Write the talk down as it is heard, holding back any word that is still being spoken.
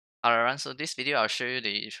Alright, so this video I'll show you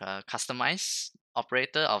the customized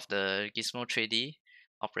operator of the Gizmo 3D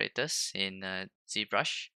operators in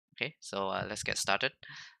Zbrush. Okay, so let's get started.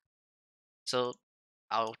 So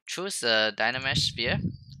I'll choose a Dynamesh sphere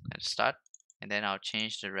at the start, and then I'll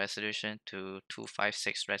change the resolution to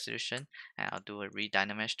 256 resolution, and I'll do a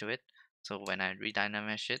redynamesh to it. So when I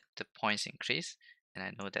redynamesh it, the points increase, and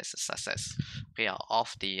I know that's a success. Okay, I'll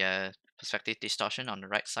off the perspective distortion on the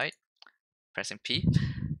right side, pressing P.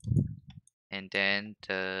 And then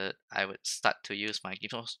I would start to use my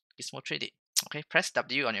Gizmo 3D. Okay, press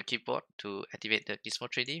W on your keyboard to activate the Gizmo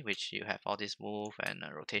 3D, which you have all these move and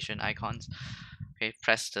rotation icons. Okay,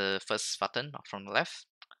 press the first button from the left,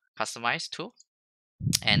 customize tool,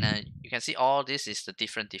 and you can see all this is the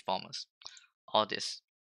different deformers. All this.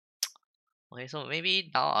 Okay, so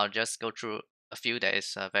maybe now I'll just go through a few that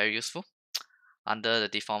is very useful under the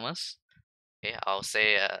deformers. Okay, I'll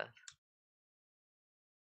say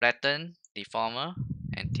flatten, deformer,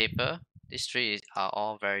 and taper. These three are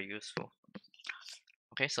all very useful.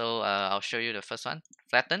 Okay, so I'll show you the first one,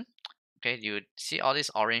 flatten. Okay, you see all these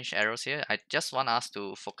orange arrows here. I just want us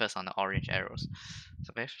to focus on the orange arrows.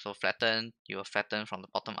 Okay, so flatten, you will flatten from the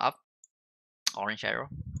bottom up, orange arrow.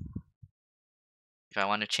 If I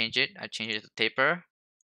want to change it, I change it to taper.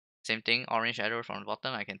 Same thing, orange arrow from the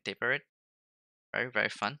bottom, I can taper it. Very, very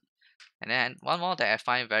fun. And then one more that I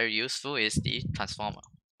find very useful is the transformer.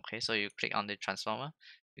 Okay, so you click on the transformer,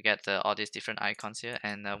 you get all these different icons here.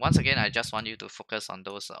 And once again, I just want you to focus on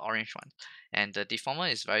those orange ones. And the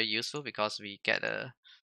deformer is very useful because we get a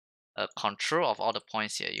control of all the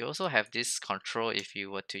points here. You also have this control if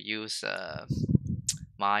you were to use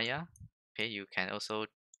Maya. Okay, you can also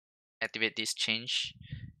activate this change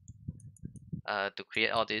to create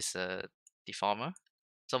all this deformer.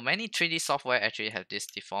 So many 3D software actually have this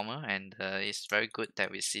deformer, and it's very good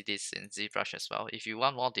that we see this in ZBrush as well. If you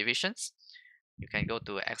want more divisions, you can go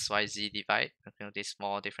to XYZ divide, these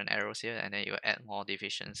small different arrows here, and then you add more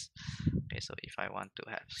divisions. Okay, so if I want to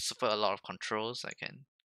have super a lot of controls, I can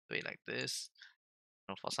do it like this.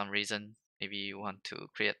 For some reason, maybe you want to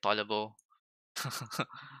create toilet bowl,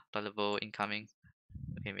 toilet bowl incoming.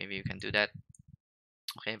 Okay, maybe you can do that.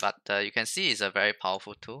 Okay, but you can see it's a very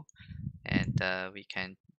powerful tool, and we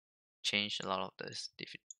can change a lot of the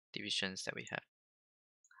divisions that we have.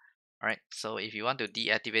 Alright, so if you want to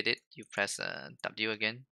deactivate it, you press W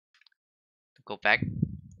again to go back.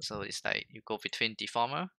 So it's like you go between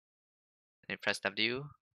deformer, and you press W.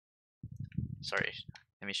 Sorry,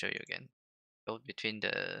 let me show you again. Go between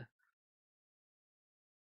the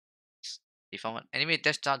deformer. Anyway,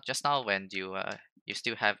 just now when you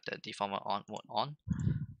still have the deformer on mode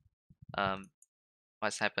on.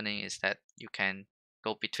 What's happening is that you can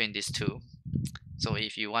go between these two. So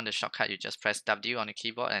if you want the shortcut, you just press W on the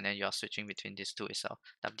keyboard, and then you are switching between these two itself.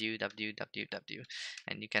 W, W, W, W.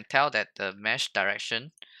 And you can tell that the mesh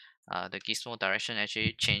direction, the Gizmo direction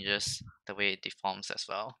actually changes the way it deforms as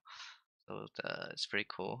well. So it's pretty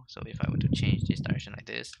cool. So if I were to change this direction like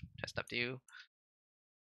this, press W,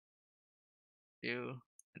 W, and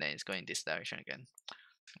then it's going this direction again.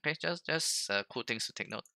 Okay, just cool things to take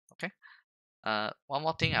note. Okay. One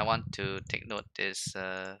more thing I want to take note is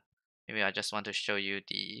maybe I just want to show you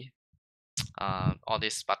the all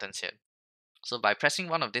these buttons here. So by pressing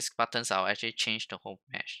one of these buttons, I'll actually change the whole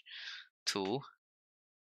mesh to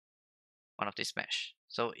one of these mesh.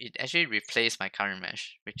 So it actually replaced my current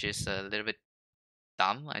mesh, which is a little bit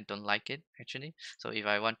dumb. I don't like it actually. So if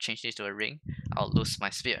I want to change this to a ring, I'll lose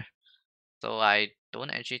my sphere. So I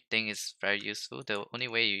don't actually think it's very useful. The only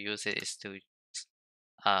way you use it is to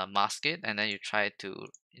mask it, and then you try to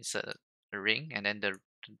insert a ring, and then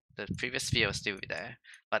the previous sphere will still be there.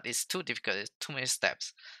 But it's too difficult, it's too many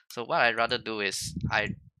steps. So what I'd rather do is I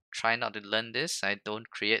try not to learn this. I don't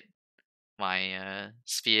create my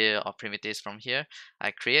sphere or primitives from here.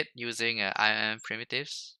 I create using IMM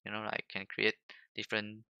primitives. I can create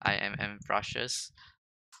different IMM brushes,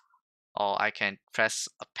 or I can press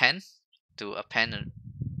append to append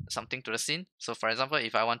something to the scene. So for example,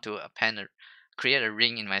 if I want to create a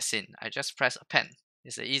ring in my scene, I just press append.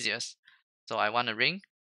 It's the easiest. So I want a ring,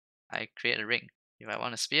 I create a ring. If I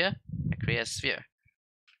want a sphere, I create a sphere.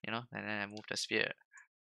 And then I move the sphere.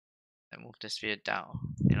 I move the sphere down.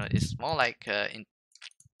 It's more like it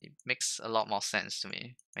makes a lot more sense to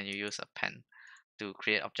me when you use a pen to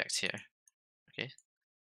create objects here. Okay.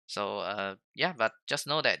 So yeah, but just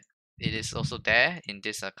know that it is also there in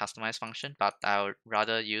this customize function, but I would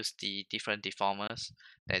rather use the different deformers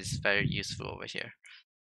that is very useful over here.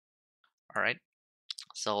 Alright,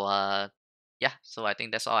 so yeah, so I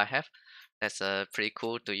think that's all I have. That's pretty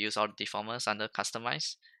cool to use all the deformers under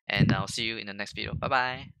customize, and I'll see you in the next video. Bye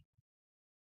bye.